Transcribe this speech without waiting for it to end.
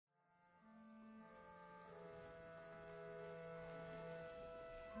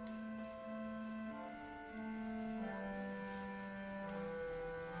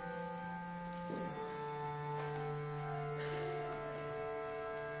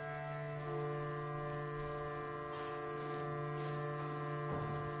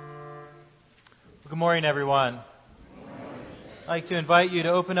morning, everyone. I'd like to invite you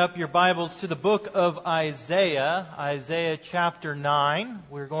to open up your Bibles to the book of Isaiah, Isaiah chapter 9.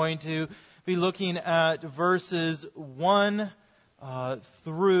 We're going to be looking at verses 1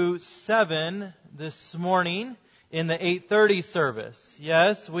 through 7 this morning in the 8:30 service.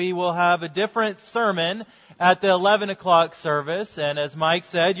 Yes, we will have a different sermon at the 11 o'clock service, and as Mike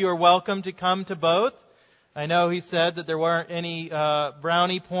said, you are welcome to come to both. I know he said that there weren't any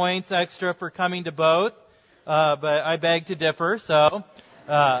brownie points extra for coming to both, but I beg to differ, so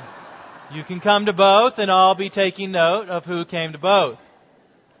you can come to both, and I'll be taking note of who came to both.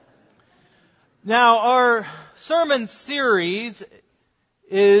 Now, our sermon series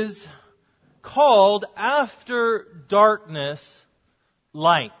is called After Darkness,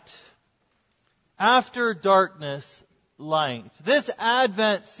 Light. After Darkness, Light. This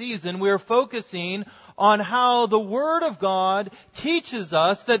Advent season, we are focusing on how the Word of God teaches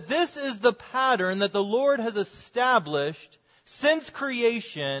us that this is the pattern that the Lord has established since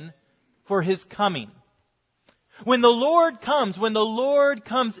creation for His coming. When the Lord comes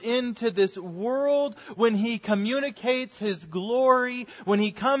into this world, when He communicates His glory, when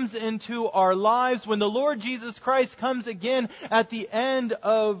He comes into our lives, when the Lord Jesus Christ comes again at the end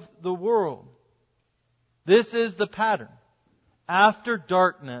of the world, this is the pattern. After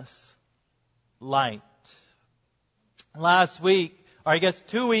darkness, light. Last week, or I guess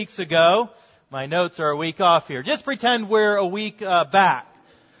 2 weeks ago, my notes are a week off here. Just pretend we're a week back.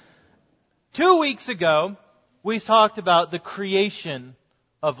 2 weeks ago, we talked about the creation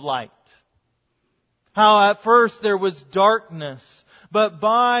of light. How at first there was darkness, but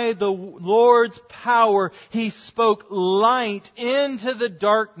by the Lord's power, He spoke light into the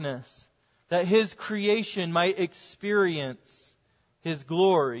darkness that His creation might experience His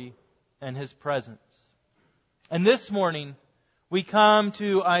glory and His presence. And this morning, we come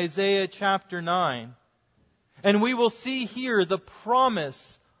to Isaiah chapter 9, and we will see here the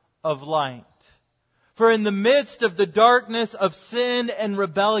promise of light. For in the midst of the darkness of sin and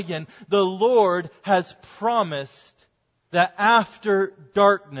rebellion, the Lord has promised that after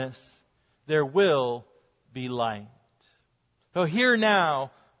darkness, there will be light. So hear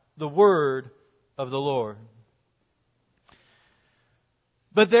now the word of the Lord.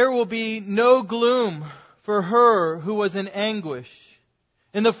 But there will be no gloom for her who was in anguish.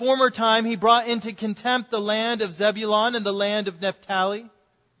 In the former time He brought into contempt the land of Zebulun and the land of Naphtali.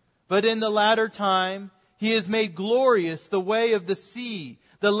 But in the latter time He has made glorious the way of the sea,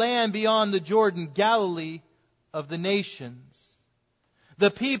 the land beyond the Jordan, Galilee of the nations. The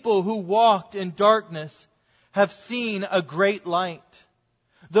people who walked in darkness have seen a great light.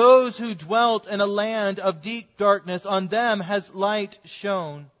 Those who dwelt in a land of deep darkness, on them has light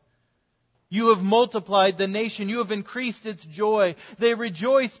shone. You have multiplied the nation. You have increased its joy. They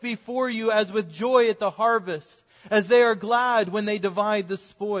rejoice before you as with joy at the harvest, as they are glad when they divide the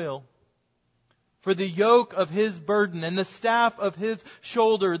spoil. For the yoke of His burden and the staff of His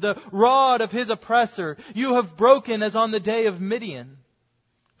shoulder, the rod of His oppressor, you have broken as on the day of Midian.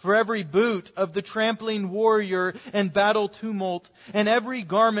 For every boot of the trampling warrior and battle tumult, and every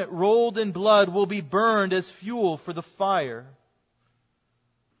garment rolled in blood will be burned as fuel for the fire.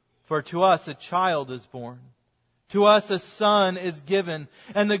 For to us a child is born, to us a son is given,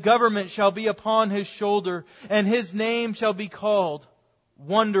 and the government shall be upon His shoulder, and His name shall be called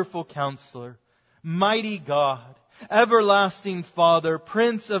Wonderful Counselor, Mighty God, Everlasting Father,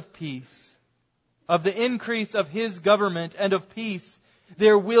 Prince of Peace. Of the increase of His government and of peace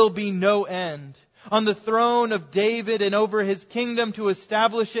there will be no end. On the throne of David and over His kingdom, to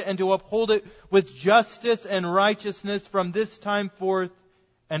establish it and to uphold it with justice and righteousness from this time forth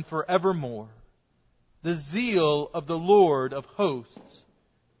and forevermore. The zeal of the Lord of hosts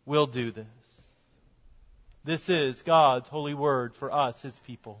will do this. This is God's holy word for us, His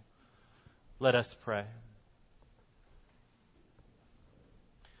people. Let us pray.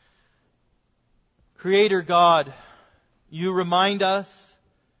 Creator God, You remind us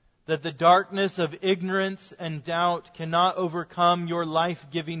that the darkness of ignorance and doubt cannot overcome Your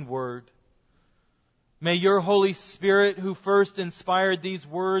life-giving word. May Your Holy Spirit, who first inspired these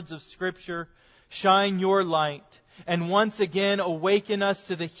words of Scripture, shine Your light and once again awaken us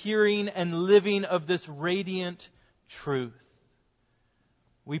to the hearing and living of this radiant truth.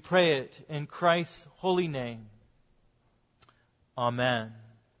 We pray it in Christ's holy name. Amen.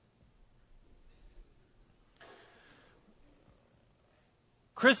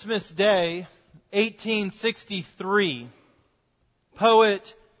 Christmas Day, 1863,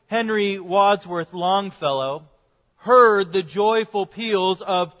 poet Henry Wadsworth Longfellow heard the joyful peals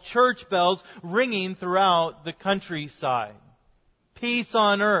of church bells ringing throughout the countryside. Peace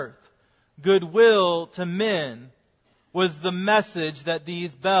on earth, goodwill to men was the message that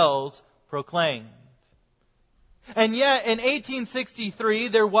these bells proclaimed. And yet, in 1863,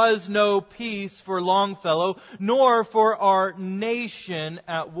 there was no peace for Longfellow, nor for our nation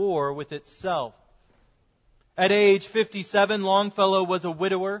at war with itself. At age 57, Longfellow was a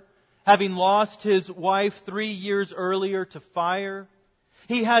widower, having lost his wife 3 years earlier to fire.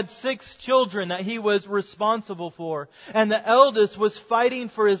 He had 6 children that he was responsible for, and the eldest was fighting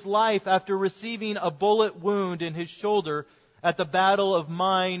for his life after receiving a bullet wound in his shoulder at the Battle of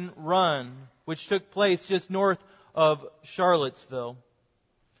Mine Run, which took place just north of Charlottesville.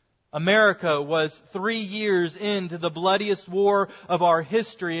 America was 3 years into the bloodiest war of our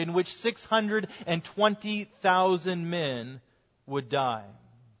history, in which 620,000 men would die.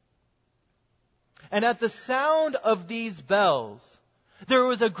 And at the sound of these bells, there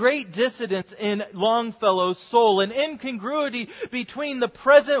was a great dissonance in Longfellow's soul, an incongruity between the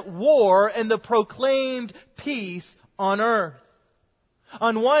present war and the proclaimed peace on earth.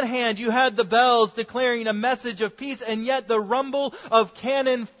 On one hand, you had the bells declaring a message of peace, and yet the rumble of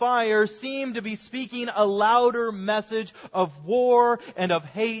cannon fire seemed to be speaking a louder message of war and of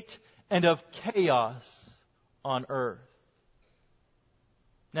hate and of chaos on earth.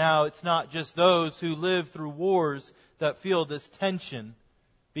 Now, it's not just those who live through wars that feel this tension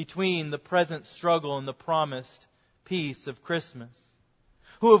between the present struggle and the promised peace of Christmas,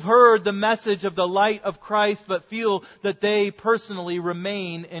 who have heard the message of the light of Christ but feel that they personally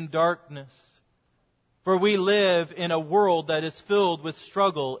remain in darkness. For we live in a world that is filled with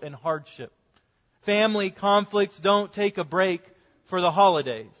struggle and hardship. Family conflicts don't take a break for the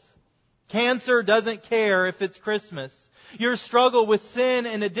holidays. Cancer doesn't care if it's Christmas. Your struggle with sin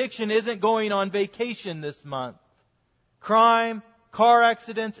and addiction isn't going on vacation this month. Crime, car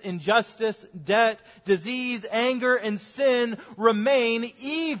accidents, injustice, debt, disease, anger, and sin remain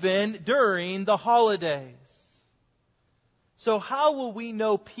even during the holidays. So how will we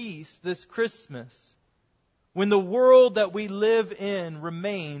know peace this Christmas when the world that we live in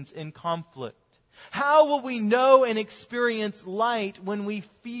remains in conflict? How will we know and experience light when we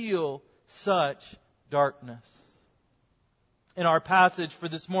feel such darkness? In our passage for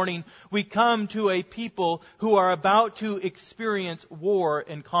this morning, we come to a people who are about to experience war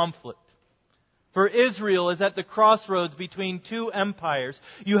and conflict. For Israel is at the crossroads between 2 empires.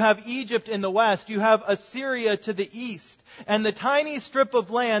 You have Egypt in the west, you have Assyria to the east, and the tiny strip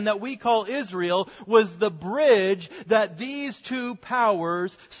of land that we call Israel was the bridge that these 2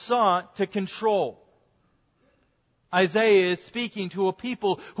 powers sought to control. Isaiah is speaking to a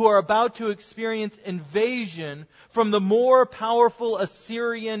people who are about to experience invasion from the more powerful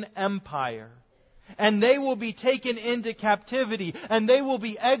Assyrian Empire. And they will be taken into captivity, and they will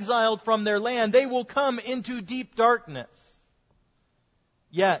be exiled from their land. They will come into deep darkness.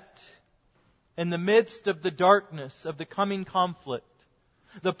 Yet, in the midst of the darkness of the coming conflict,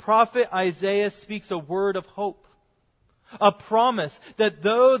 the prophet Isaiah speaks a word of hope. A promise that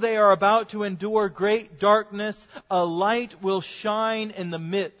though they are about to endure great darkness, a light will shine in the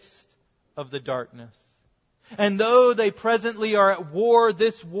midst of the darkness. And though they presently are at war,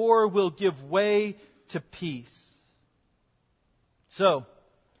 this war will give way to peace. So,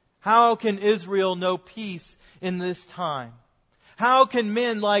 how can Israel know peace in this time? How can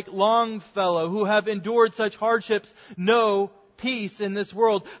men like Longfellow, who have endured such hardships, know peace in this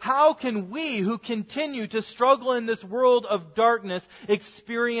world? How can we, who continue to struggle in this world of darkness,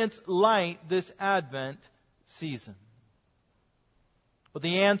 experience light this Advent season? Well,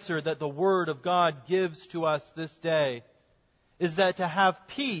 the answer that the Word of God gives to us this day is that to have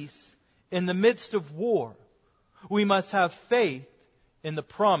peace in the midst of war, we must have faith in the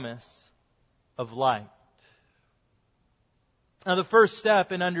promise of light. Now, the first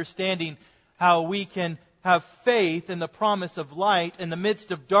step in understanding how we can have faith in the promise of light in the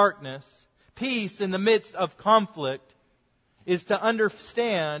midst of darkness, peace in the midst of conflict, is to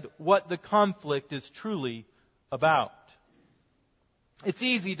understand what the conflict is truly about. It's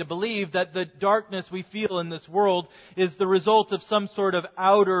easy to believe that the darkness we feel in this world is the result of some sort of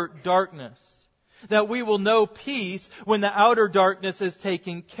outer darkness. That we will know peace when the outer darkness is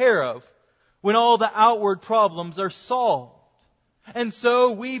taken care of, when all the outward problems are solved. And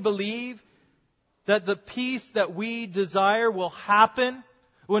so we believe that the peace that we desire will happen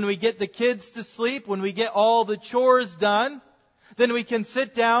when we get the kids to sleep, when we get all the chores done. Then we can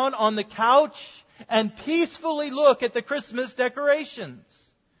sit down on the couch and peacefully look at the Christmas decorations.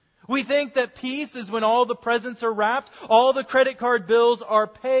 We think that peace is when all the presents are wrapped, all the credit card bills are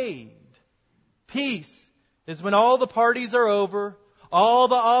paid. Peace is when all the parties are over, all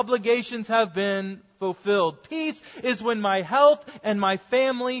the obligations have been fulfilled. Peace is when my health and my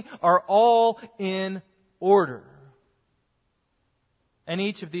family are all in order. And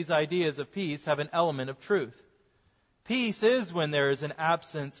each of these ideas of peace have an element of truth. Peace is when there is an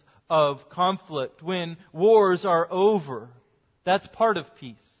absence of conflict, when wars are over. That's part of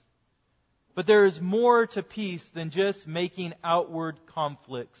peace. But there is more to peace than just making outward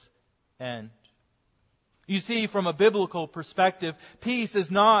conflicts end. You see, from a biblical perspective, peace is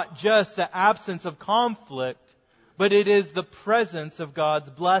not just the absence of conflict, but it is the presence of God's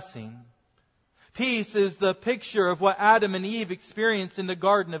blessing. Peace is the picture of what Adam and Eve experienced in the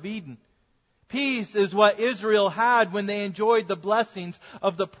Garden of Eden. Peace is what Israel had when they enjoyed the blessings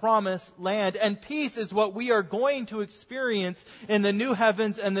of the promised land. And peace is what we are going to experience in the new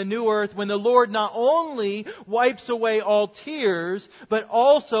heavens and the new earth when the Lord not only wipes away all tears, but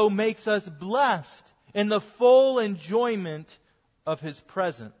also makes us blessed in the full enjoyment of His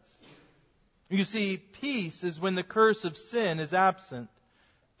presence. You see, peace is when the curse of sin is absent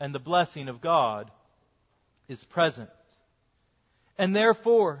and the blessing of God is present. And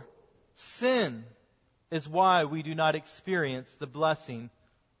therefore, sin is why we do not experience the blessing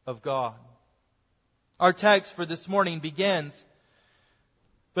of God. Our text for this morning begins,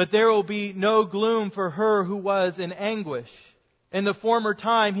 "But there will be no gloom for her who was in anguish. In the former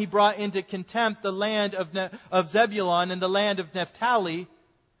time he brought into contempt the land of Zebulun and the land of Naphtali.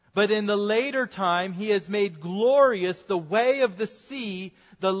 But in the later time he has made glorious the way of the sea,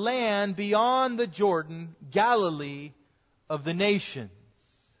 the land beyond the Jordan, Galilee of the nations."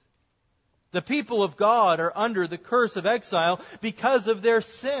 The people of God are under the curse of exile because of their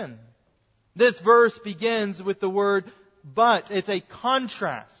sin. This verse begins with the word "but." It's a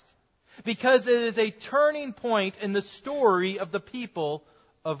contrast, because it is a turning point in the story of the people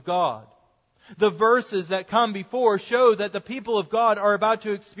of God. The verses that come before show that the people of God are about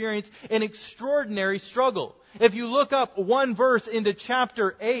to experience an extraordinary struggle. If you look up one verse into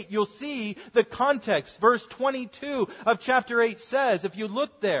chapter 8, you'll see the context. Verse 22 of chapter 8 says, if you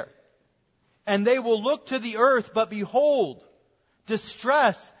look there, "And they will look to the earth, but behold,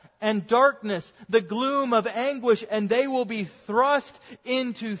 distress and darkness, the gloom of anguish, and they will be thrust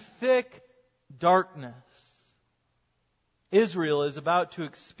into thick darkness." Israel is about to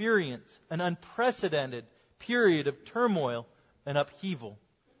experience an unprecedented period of turmoil and upheaval.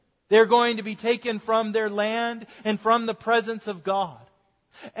 They're going to be taken from their land and from the presence of God.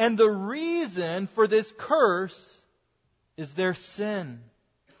 And the reason for this curse is their sin.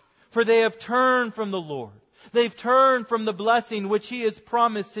 For they have turned from the Lord. They've turned from the blessing which He has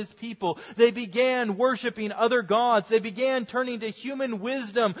promised His people. They began worshiping other gods. They began turning to human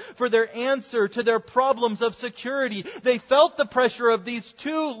wisdom for their answer to their problems of security. They felt the pressure of these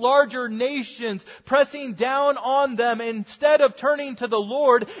two larger nations pressing down on them. Instead of turning to the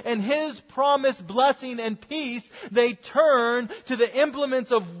Lord and His promised blessing and peace, they turned to the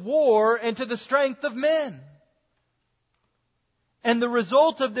implements of war and to the strength of men. And the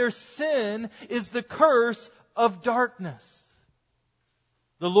result of their sin is the curse of darkness.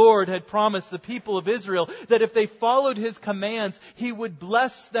 The Lord had promised the people of Israel that if they followed His commands, He would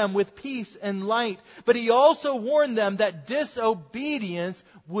bless them with peace and light. But He also warned them that disobedience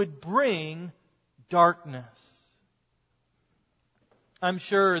would bring darkness. I'm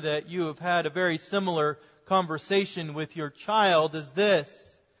sure that you have had a very similar conversation with your child as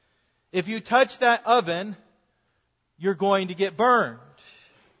this: if you touch that oven, you're going to get burned.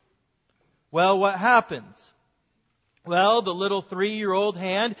 Well, what happens? Well, the little 3-year-old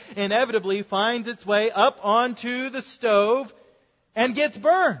hand inevitably finds its way up onto the stove and gets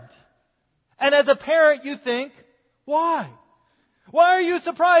burned. And as a parent, you think, why? Why are you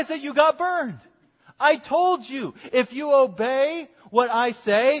surprised that you got burned? I told you, if you obey what I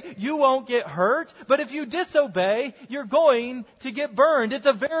say, you won't get hurt. But if you disobey, you're going to get burned. It's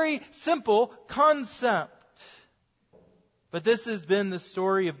a very simple concept. But this has been the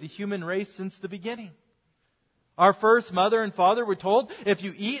story of the human race since the beginning. Our first mother and father were told, if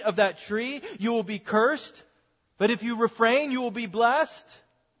you eat of that tree, you will be cursed. But if you refrain, you will be blessed.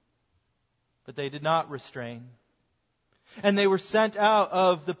 But they did not restrain. And they were sent out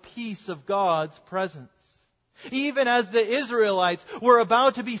of the peace of God's presence. Even as the Israelites were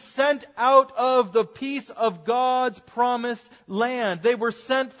about to be sent out of the peace of God's promised land, they were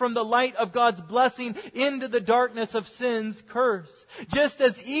sent from the light of God's blessing into the darkness of sin's curse. Just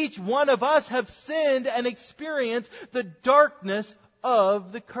as each one of us have sinned and experienced the darkness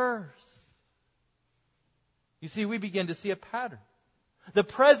of the curse. You see, we begin to see a pattern. The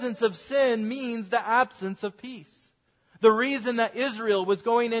presence of sin means the absence of peace. The reason that Israel was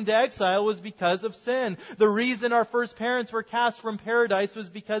going into exile was because of sin. The reason our first parents were cast from paradise was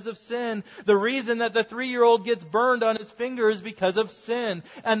because of sin. The reason that the 3-year-old gets burned on his finger is because of sin.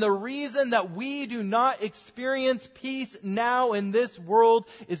 And the reason that we do not experience peace now in this world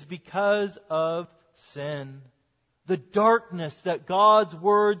is because of sin. The darkness that God's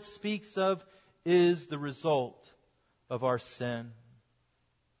Word speaks of is the result of our sin.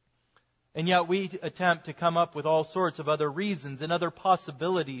 And yet we attempt to come up with all sorts of other reasons and other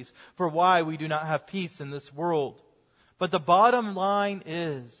possibilities for why we do not have peace in this world. But the bottom line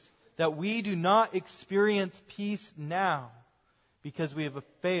is that we do not experience peace now because we have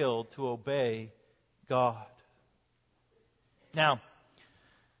failed to obey God. Now,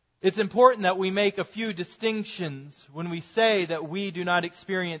 it's important that we make a few distinctions when we say that we do not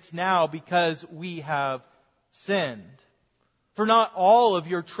experience now because we have sinned. For not all of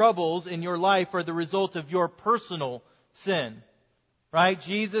your troubles in your life are the result of your personal sin. Right?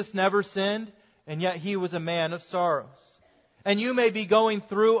 Jesus never sinned, and yet He was a man of sorrows. And you may be going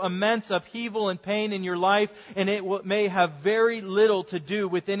through immense upheaval and pain in your life, and it may have very little to do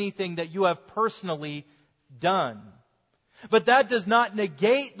with anything that you have personally done. But that does not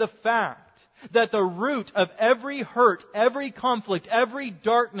negate the fact that the root of every hurt, every conflict, every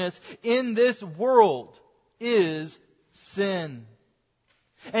darkness in this world is sin.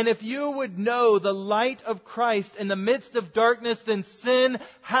 And if you would know the light of Christ in the midst of darkness, then sin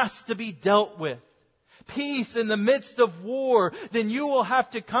has to be dealt with. Peace in the midst of war, then you will have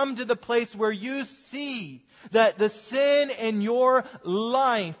to come to the place where you see that the sin in your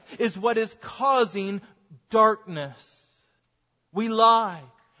life is what is causing darkness. We lie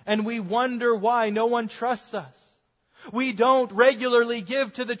and we wonder why no one trusts us. We don't regularly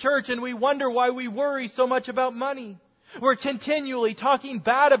give to the church and we wonder why we worry so much about money. We're continually talking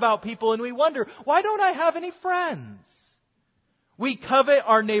bad about people and we wonder, why don't I have any friends? We covet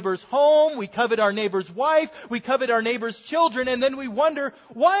our neighbor's home, we covet our neighbor's wife, we covet our neighbor's children, and then we wonder,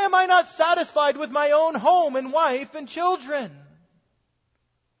 why am I not satisfied with my own home and wife and children?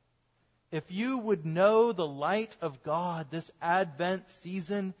 If you would know the light of God this Advent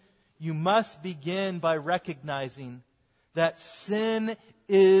season, you must begin by recognizing that sin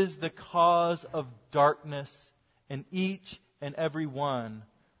is the cause of darkness in each and every one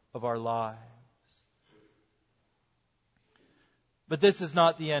of our lives. But this is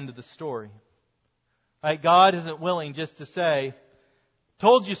not the end of the story. Right? God isn't willing just to say,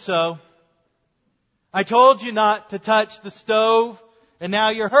 told you so. I told you not to touch the stove and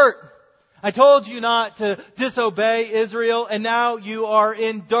now you're hurt. I told you not to disobey Israel and now you are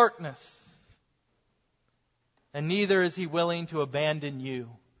in darkness. And neither is He willing to abandon you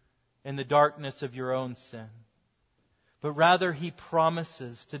in the darkness of your own sin. But rather He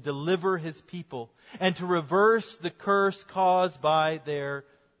promises to deliver His people and to reverse the curse caused by their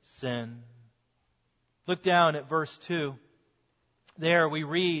sin. Look down at verse 2. There we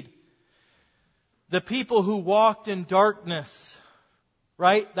read, the people who walked in darkness,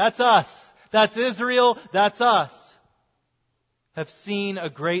 right? That's us. That's Israel. That's us. Have seen a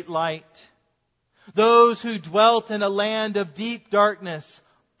great light. Those who dwelt in a land of deep darkness,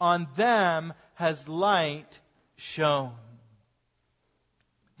 on them has light shone.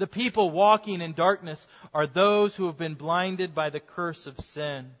 The people walking in darkness are those who have been blinded by the curse of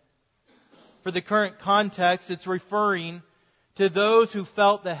sin. For the current context, it's referring to those who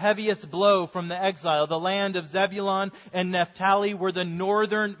felt the heaviest blow from the exile. The land of Zebulun and Naphtali were the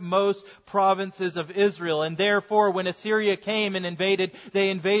northernmost provinces of Israel. And therefore, when Assyria came and invaded, they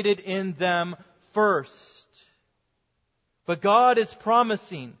invaded in them first. But God is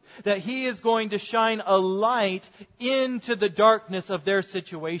promising that He is going to shine a light into the darkness of their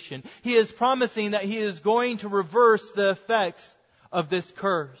situation. He is promising that He is going to reverse the effects of this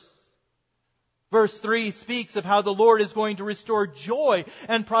curse. Verse 3 speaks of how the Lord is going to restore joy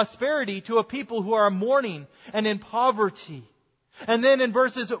and prosperity to a people who are mourning and in poverty. And then in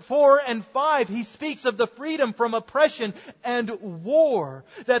verses 4 and 5, He speaks of the freedom from oppression and war.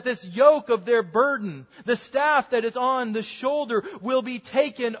 That this yoke of their burden, the staff that is on the shoulder, will be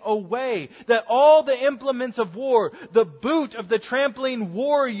taken away. That all the implements of war, the boot of the trampling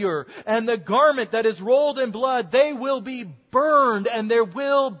warrior, and the garment that is rolled in blood, they will be burned, and there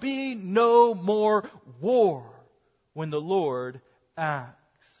will be no more war when the Lord acts.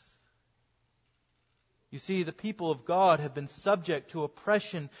 You see, the people of God have been subject to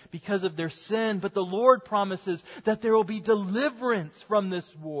oppression because of their sin, but the Lord promises that there will be deliverance from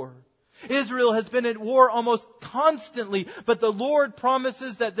this war. Israel has been at war almost constantly, but the Lord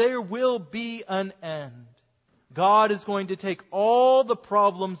promises that there will be an end. God is going to take all the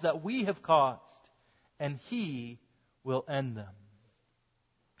problems that we have caused, and He will end them.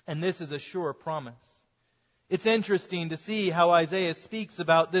 And this is a sure promise. It's interesting to see how Isaiah speaks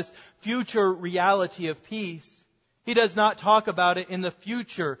about this future reality of peace. He does not talk about it in the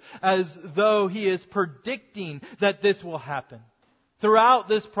future as though he is predicting that this will happen. Throughout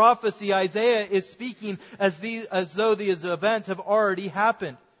this prophecy, Isaiah is speaking as though these events have already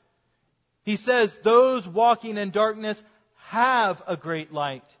happened. He says, those walking in darkness have a great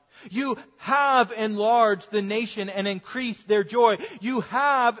light. You have enlarged the nation and increased their joy. You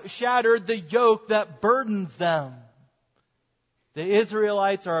have shattered the yoke that burdens them. The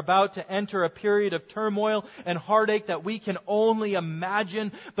Israelites are about to enter a period of turmoil and heartache that we can only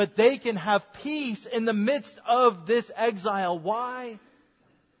imagine, but they can have peace in the midst of this exile. Why?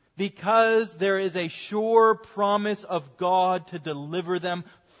 Because there is a sure promise of God to deliver them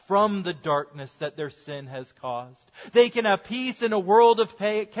from the darkness that their sin has caused. They can have peace in a world of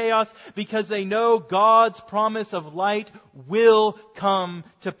chaos because they know God's promise of light will come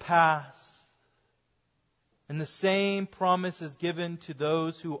to pass. And the same promise is given to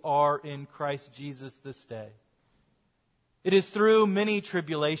those who are in Christ Jesus this day. It is through many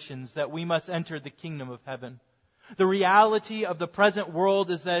tribulations that we must enter the kingdom of heaven. The reality of the present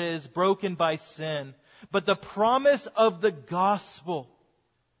world is that it is broken by sin. But the promise of the gospel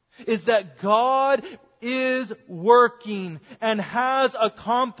is that God is working and has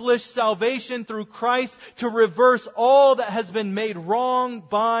accomplished salvation through Christ to reverse all that has been made wrong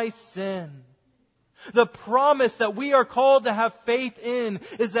by sin. The promise that we are called to have faith in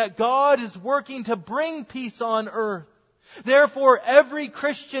is that God is working to bring peace on earth. Therefore, every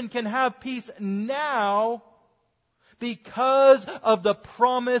Christian can have peace now because of the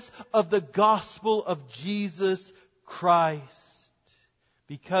promise of the gospel of Jesus Christ.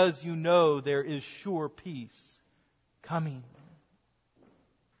 Because you know there is sure peace coming.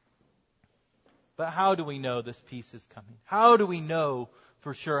 But how do we know this peace is coming? How do we know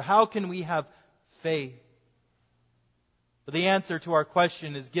for sure? How can we have faith? But the answer to our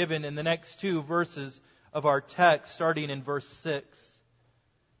question is given in the next two verses of our text, starting in verse 6.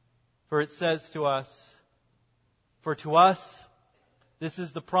 For it says to us, for to us, this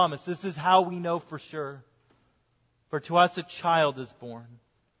is the promise. This is how we know for sure. For to us a child is born.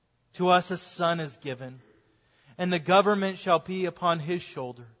 To us a son is given. And the government shall be upon his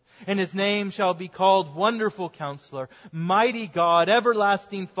shoulder. And his name shall be called Wonderful Counselor, Mighty God,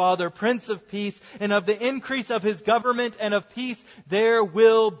 Everlasting Father, Prince of Peace. And of the increase of his government and of peace there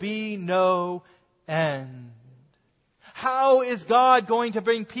will be no end. How is God going to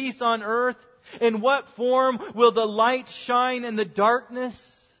bring peace on earth? In what form will the light shine in the darkness?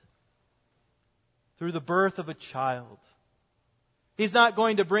 Through the birth of a child. He's not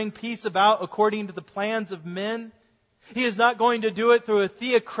going to bring peace about according to the plans of men. He is not going to do it through a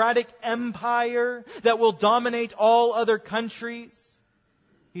theocratic empire that will dominate all other countries.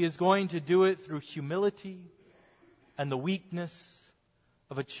 He is going to do it through humility and the weakness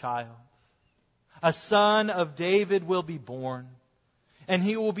of a child. A son of David will be born. And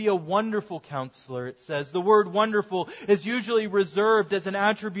he will be a wonderful counselor, it says. The word wonderful is usually reserved as an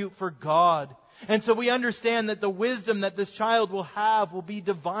attribute for God. And so we understand that the wisdom that this child will have will be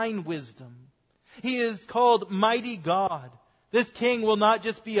divine wisdom. He is called Mighty God. This king will not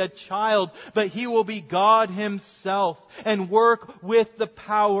just be a child, but he will be God himself and work with the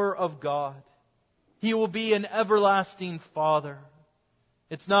power of God. He will be an everlasting Father.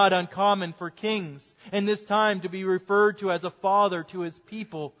 It's not uncommon for kings in this time to be referred to as a father to his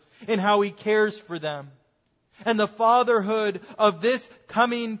people in how he cares for them. And the fatherhood of this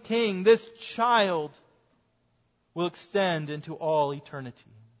coming king, this child, will extend into all eternity.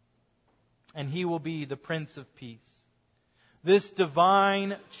 And he will be the Prince of Peace. This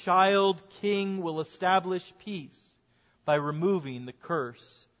divine child king will establish peace by removing the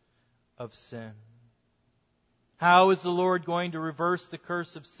curse of sin. How is the Lord going to reverse the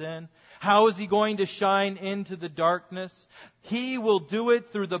curse of sin? How is He going to shine into the darkness? He will do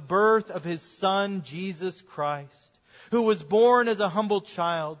it through the birth of His Son, Jesus Christ, who was born as a humble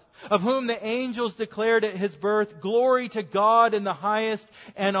child, of whom the angels declared at His birth, "Glory to God in the highest,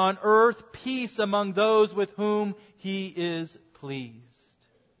 and on earth peace among those with whom He is pleased."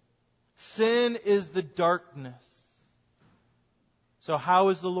 Sin is the darkness. So how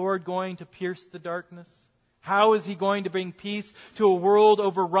is the Lord going to pierce the darkness? How is He going to bring peace to a world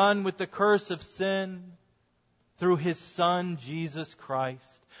overrun with the curse of sin? Through His Son, Jesus Christ,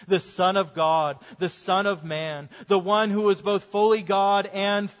 the Son of God, the Son of Man, the one who was both fully God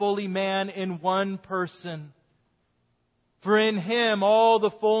and fully man in one person. For in Him all the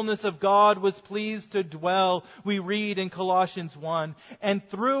fullness of God was pleased to dwell, we read in Colossians 1. And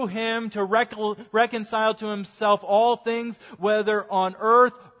through Him to reconcile to Himself all things, whether on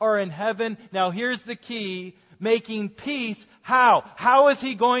earth or in heaven. Now here's the key, making peace. How? How is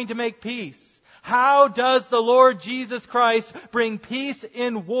He going to make peace? How does the Lord Jesus Christ bring peace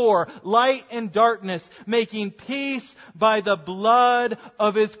in war, light in darkness, making peace by the blood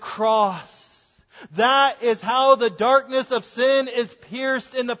of His cross? That is how the darkness of sin is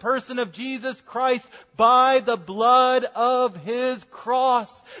pierced in the person of Jesus Christ, by the blood of His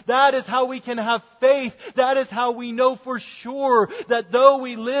cross. That is how we can have faith. That is how we know for sure that though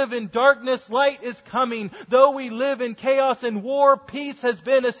we live in darkness, light is coming. Though we live in chaos and war, peace has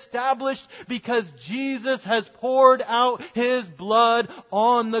been established because Jesus has poured out His blood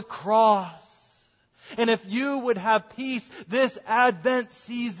on the cross. And if you would have peace this Advent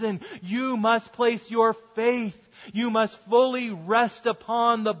season, you must place your faith. You must fully rest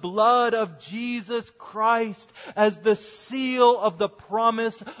upon the blood of Jesus Christ as the seal of the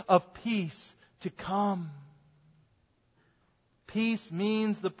promise of peace to come. Peace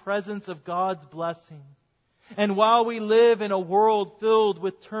means the presence of God's blessing. And while we live in a world filled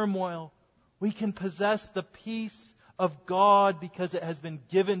with turmoil, we can possess the peace of God because it has been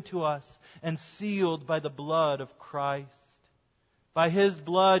given to us and sealed by the blood of Christ. By His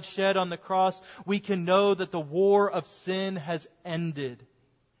blood shed on the cross, we can know that the war of sin has ended.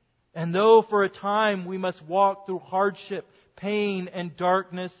 And though for a time we must walk through hardship, pain, and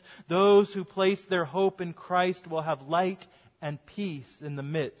darkness, those who place their hope in Christ will have light and peace in the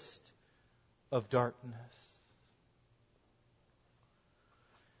midst of darkness.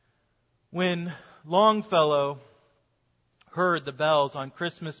 When Longfellow heard the bells on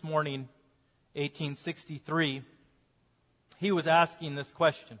Christmas morning, 1863, he was asking this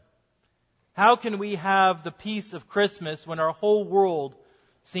question: how can we have the peace of Christmas when our whole world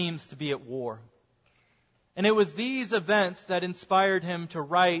seems to be at war? And it was these events that inspired him to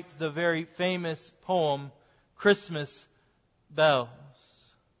write the very famous poem, Christmas Bells.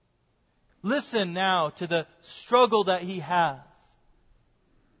 Listen now to the struggle that he has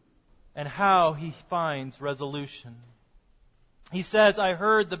and how he finds resolution. He says, I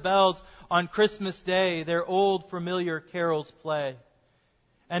heard the bells on Christmas Day, their old familiar carols play.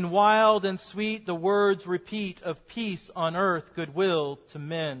 And wild and sweet the words repeat of peace on earth, goodwill to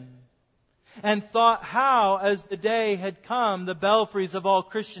men. And thought how, as the day had come, the belfries of all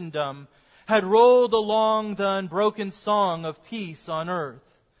Christendom had rolled along the unbroken song of peace on earth,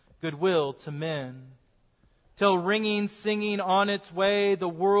 goodwill to men. Till ringing, singing on its way, the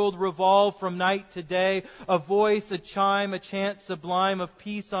world revolved from night to day, a voice, a chime, a chant sublime of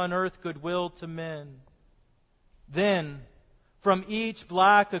peace on earth, goodwill to men. Then, from each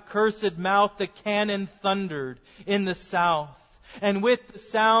black accursed mouth the cannon thundered in the south, and with the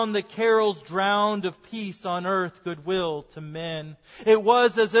sound the carols drowned of peace on earth, goodwill to men. It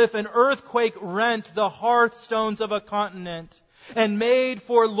was as if an earthquake rent the hearthstones of a continent, and made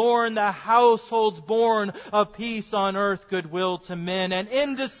forlorn the households born of peace on earth, goodwill to men. And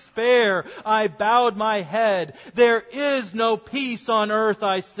in despair I bowed my head. There is no peace on earth,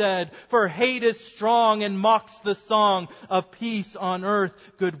 I said, for hate is strong and mocks the song of peace on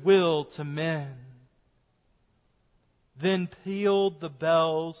earth, goodwill to men. Then pealed the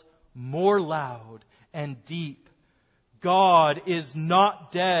bells more loud and deep. God is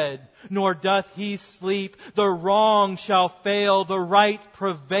not dead, nor doth He sleep. The wrong shall fail, the right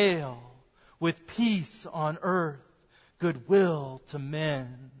prevail, with peace on earth, goodwill to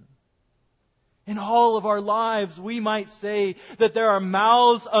men. In all of our lives, we might say that there are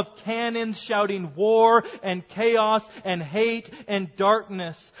mouths of cannons shouting war and chaos and hate and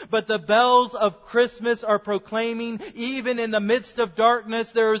darkness. But the bells of Christmas are proclaiming, even in the midst of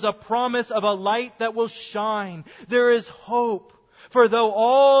darkness, there is a promise of a light that will shine. There is hope. For though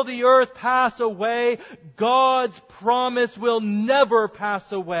all the earth pass away, God's promise will never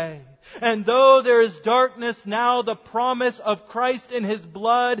pass away. And though there is darkness now, the promise of Christ in His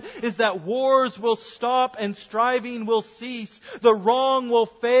blood is that wars will stop and striving will cease. The wrong will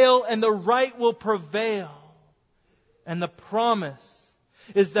fail and the right will prevail. And the promise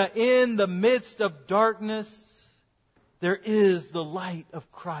is that in the midst of darkness, there is the light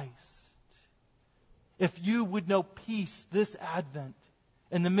of Christ. If you would know peace this Advent,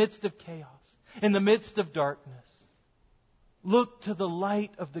 in the midst of chaos, in the midst of darkness, look to the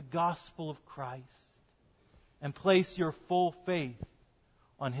light of the gospel of Christ and place your full faith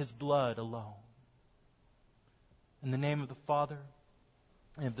on His blood alone. In the name of the Father,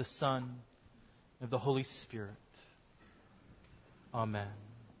 and of the Son, and of the Holy Spirit. Amen.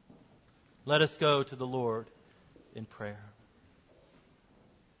 Let us go to the Lord in prayer.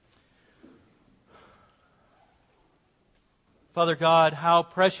 Father God, how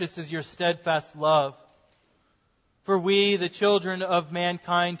precious is your steadfast love. For we, the children of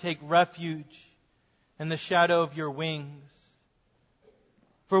mankind, take refuge in the shadow of your wings.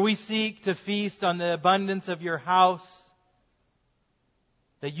 For we seek to feast on the abundance of your house,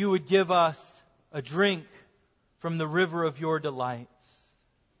 that you would give us a drink from the river of your delights.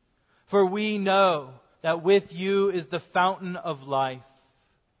 For we know that with you is the fountain of life,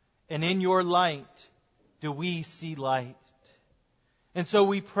 and in your light do we see light. And so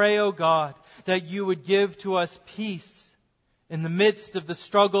we pray, O God, that you would give to us peace in the midst of the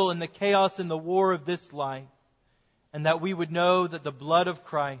struggle and the chaos and the war of this life, and that we would know that the blood of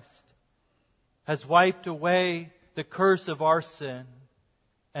Christ has wiped away the curse of our sin,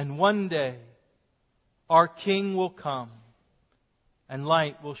 and one day our King will come and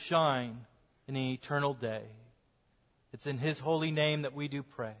light will shine in an eternal day. It's in His holy name that we do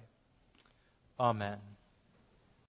pray. Amen.